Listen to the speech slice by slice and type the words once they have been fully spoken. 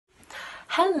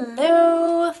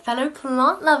Hello fellow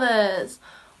plant lovers,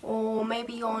 or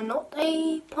maybe you're not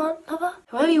a plant lover.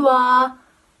 Whoever you are,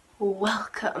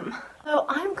 welcome. So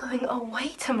I'm going away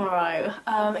tomorrow,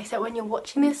 except when you're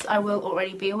watching this I will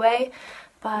already be away.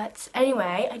 But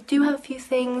anyway, I do have a few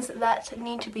things that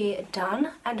need to be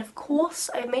done, and of course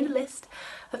I've made a list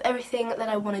of everything that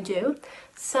I want to do,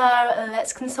 so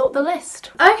let's consult the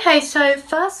list. Okay, so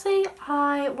firstly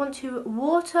I want to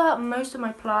water most of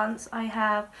my plants. I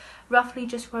have roughly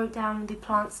just wrote down the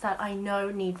plants that I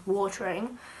know need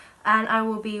watering, and I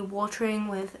will be watering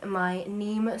with my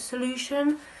neem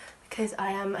solution because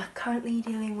I am currently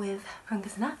dealing with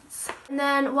fungus gnats. And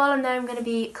then while I'm there I'm going to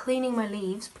be cleaning my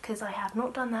leaves because I have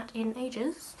not done that in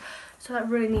ages, so that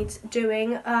really needs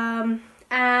doing.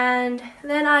 And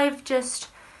then I've just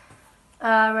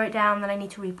wrote down that I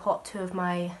need to repot two of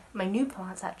my new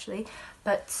plants actually,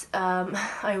 but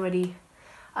I already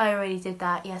did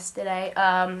that yesterday.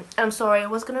 I'm sorry, I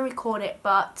was going to record it,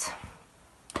 but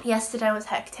yesterday was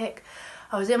hectic.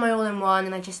 I was in my all-in-one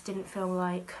and I just didn't feel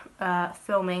like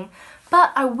filming,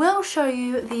 but I will show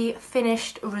you the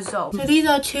finished result. So these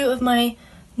are two of my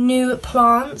new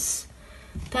plants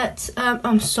that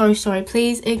I'm so sorry,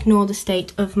 please ignore the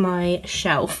state of my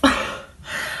shelf.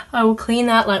 I will clean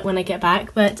that like when I get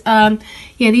back, but yeah,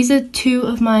 these are two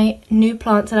of my new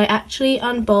plants that I actually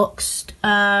unboxed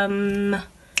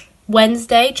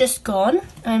Wednesday, just gone.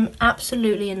 I'm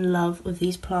absolutely in love with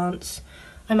these plants.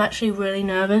 I'm actually really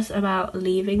nervous about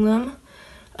leaving them,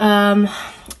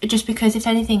 just because if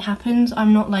anything happens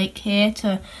I'm not like here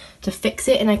to fix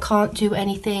it, and I can't do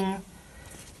anything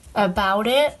about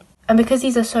it. And because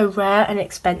these are so rare and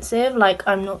expensive, like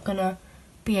I'm not gonna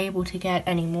be able to get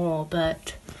any more,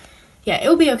 but yeah,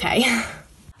 it'll be okay.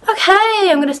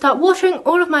 Okay, I'm going to start watering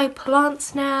all of my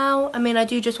plants now. I mean, I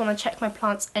do just want to check my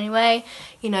plants anyway,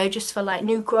 you know, just for like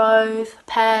new growth,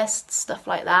 pests, stuff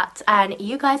like that. And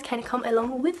you guys can come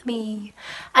along with me.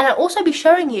 And I'll also be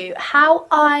showing you how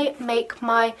I make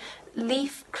my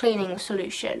leaf cleaning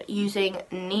solution using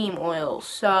neem oil.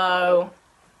 So,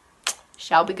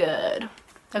 shall be good.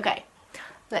 Okay,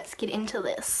 let's get into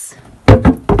this.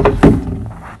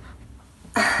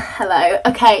 Hello.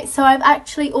 Okay, so I've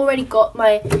actually already got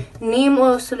my neem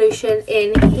oil solution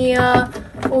in here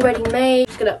already made.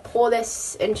 Just gonna pour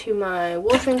this into my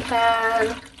watering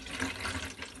can.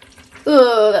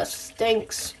 Oh, that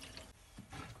stinks.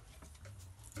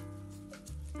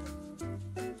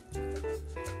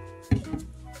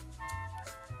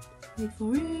 Wait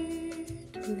for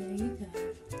it. There you go.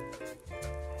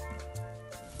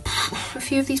 A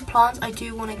few of these plants I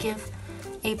do want to give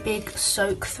a big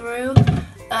soak through,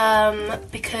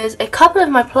 because a couple of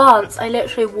my plants I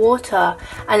literally water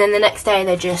and then the next day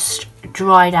they're just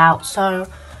dried out. So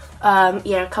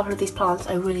yeah, a couple of these plants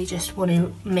I really just want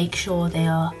to make sure they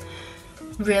are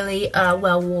really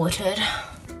well watered.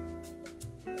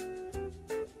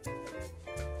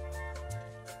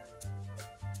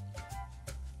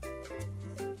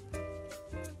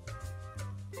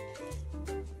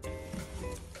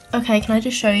 Okay, can I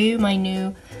just show you my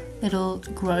new little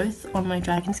growth on my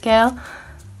dragon scale?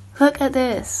 Look at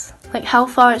this, like how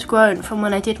far it's grown from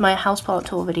when I did my houseplant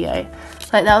tour video.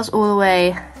 Like that was all the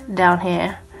way down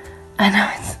here, and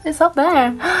now it's up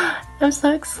there. I'm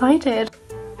so excited.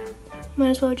 Might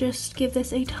as well just give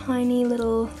this a tiny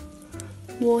little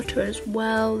water as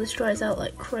well. This dries out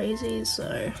like crazy,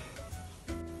 so.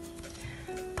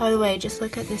 By the way, just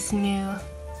look at this new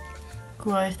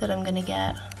growth that I'm gonna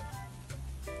get.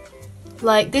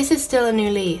 Like, this is still a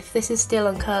new leaf, this is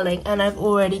still uncurling, and I've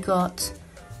already got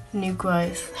new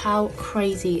growth. How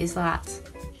crazy is that?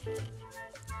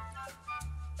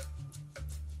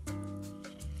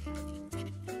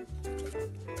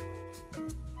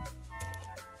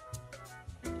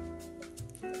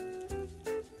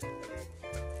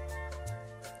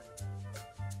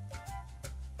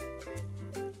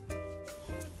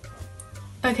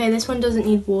 Okay, this one doesn't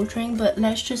need watering, but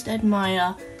let's just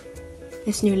admire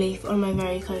this new leaf on my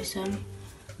very close in.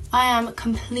 I am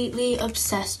completely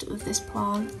obsessed with this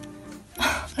plant.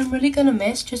 I'm really gonna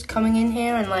miss just coming in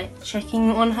here and like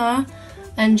checking on her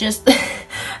and just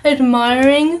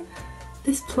admiring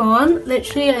this plant.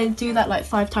 Literally, I do that like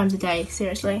 5 times a day,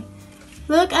 seriously.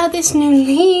 Look at this new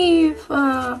leaf.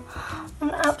 I'm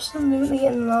absolutely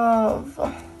in love.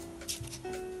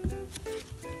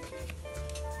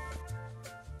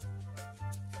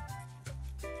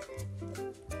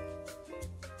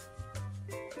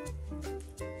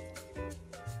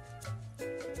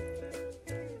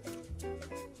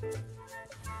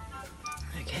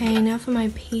 Okay, now for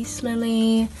my peace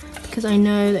lily, because I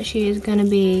know that she is gonna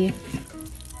be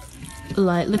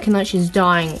like looking like she's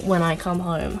dying when I come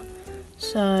home.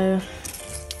 So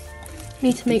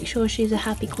need to make sure she's a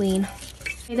happy queen.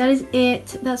 Okay, that is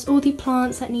it. That's all the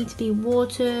plants that need to be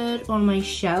watered on my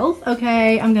shelf.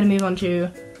 Okay, I'm gonna move on to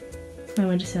my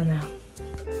windowsill now.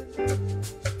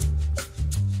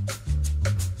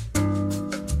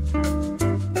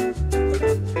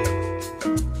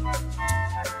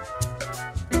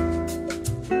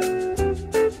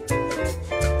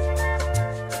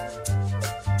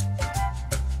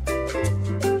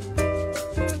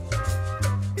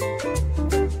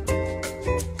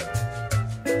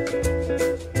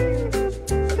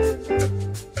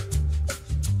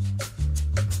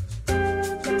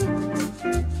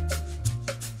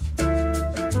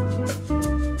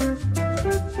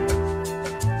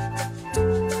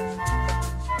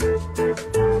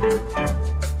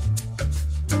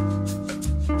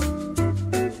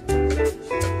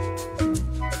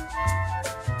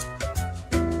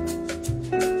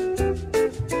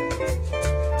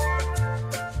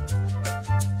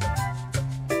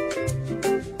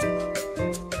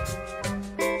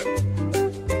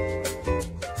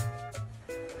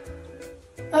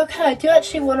 Okay, I do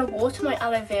actually want to water my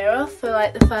aloe vera for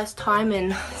like the first time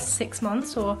in 6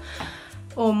 months or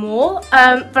more,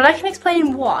 but I can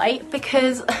explain why.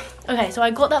 Because okay, so I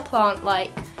got that plant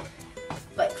like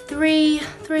 3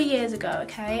 years ago,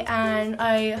 okay, and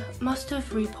I must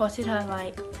have repotted her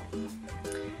like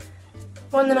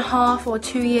 1.5 or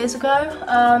 2 years ago,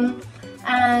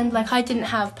 and like I didn't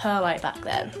have perlite back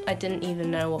then. I didn't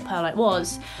even know what perlite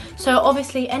was. So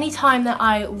obviously any time that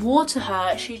I water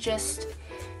her, she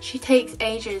takes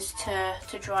ages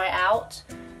to dry out.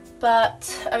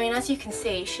 But I mean, as you can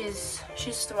see, she's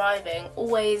thriving,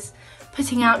 always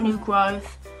putting out new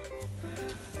growth.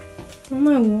 Oh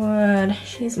my word,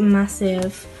 she's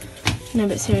massive. No,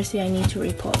 but seriously, I need to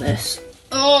repot this.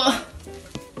 Oh,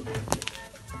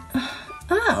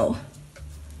 ow.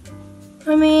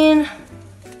 I mean,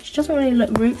 she doesn't really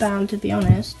look root bound, to be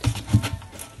honest.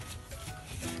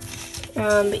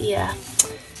 But yeah.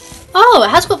 Oh,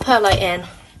 it has got perlite in.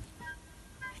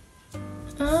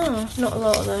 Oh, not a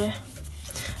lot though.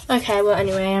 Okay, well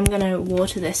anyway, I'm gonna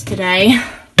water this today.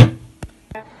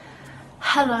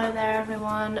 Hello there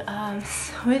everyone.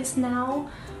 So it's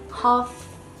now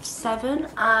 7:30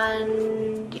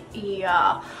 and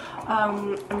yeah,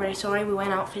 I'm really sorry, we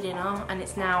went out for dinner and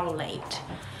it's now late.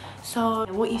 So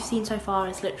what you've seen so far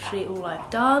is literally all I've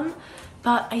done,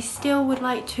 but I still would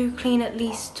like to clean at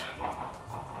least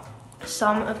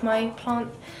some of my plant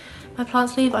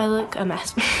sleeve. I look a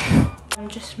mess.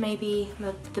 Just maybe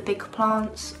the big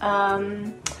plants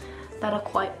that are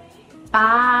quite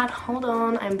bad. Hold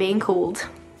on, I'm being called.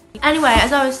 Anyway,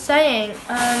 as I was saying,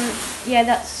 yeah,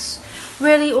 that's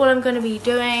really all I'm going to be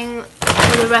doing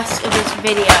for the rest of this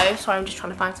video. Sorry, I'm just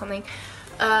trying to find something.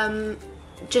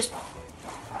 Just,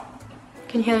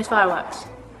 can you hear those fireworks?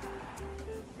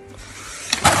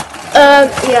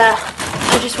 Yeah,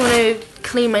 I just want to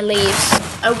clean my leaves.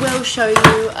 I will show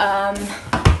you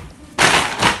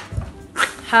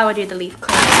how I do the leaf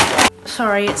cleaning.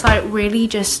 Sorry, it's like really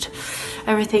just,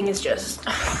 everything is just,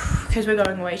 because we're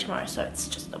going away tomorrow, so it's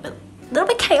just a little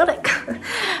bit chaotic,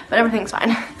 but everything's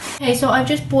fine. Okay, so I've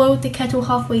just boiled the kettle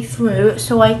halfway through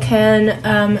so I can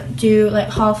do like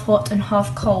half hot and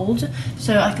half cold,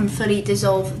 so I can fully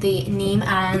dissolve the neem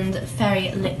and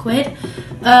fairy liquid.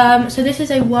 So this is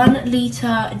a 1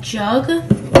 litre jug,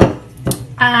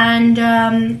 and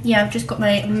yeah, I've just got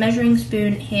my measuring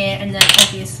spoon here, and then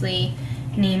obviously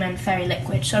neem and fairy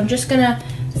liquid. So I'm just gonna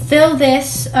fill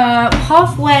this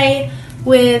halfway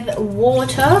with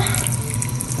water,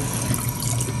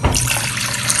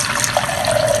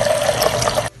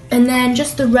 and then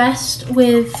just the rest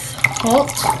with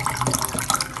hot.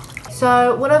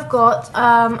 So what I've got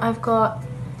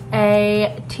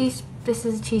this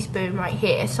is a teaspoon right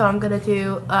here, so I'm gonna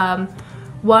do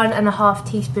 1.5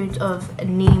 teaspoons of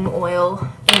neem oil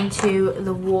into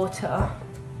the water.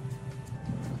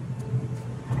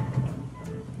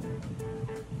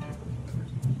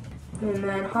 And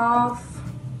then half.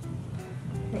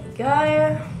 There you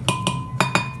go.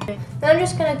 Then I'm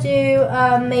just going to do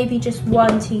maybe just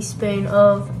 1 teaspoon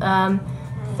of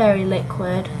fairy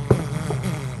liquid.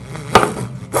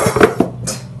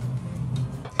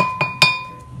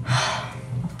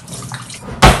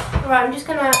 Alright, I'm just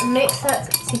going to mix that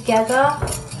together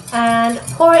and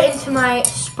pour it into my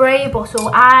spray bottle,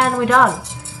 and we're done.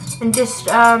 And just,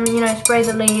 you know, spray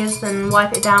the leaves and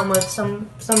wipe it down with some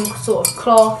sort of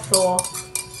cloth or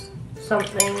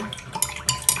something.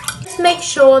 Just make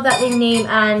sure that the neem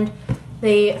and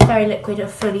the fairy liquid are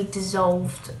fully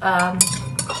dissolved.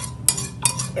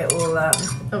 It will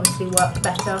obviously work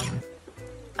better.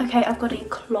 Okay, I've got a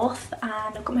cloth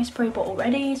and I've got my spray bottle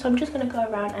ready, so I'm just going to go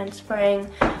around and spraying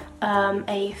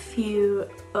a few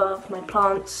of my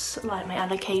plants, like my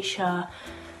alocasia,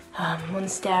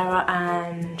 monstera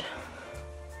and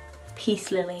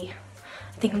peace lily.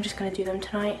 I think I'm just going to do them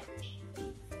tonight.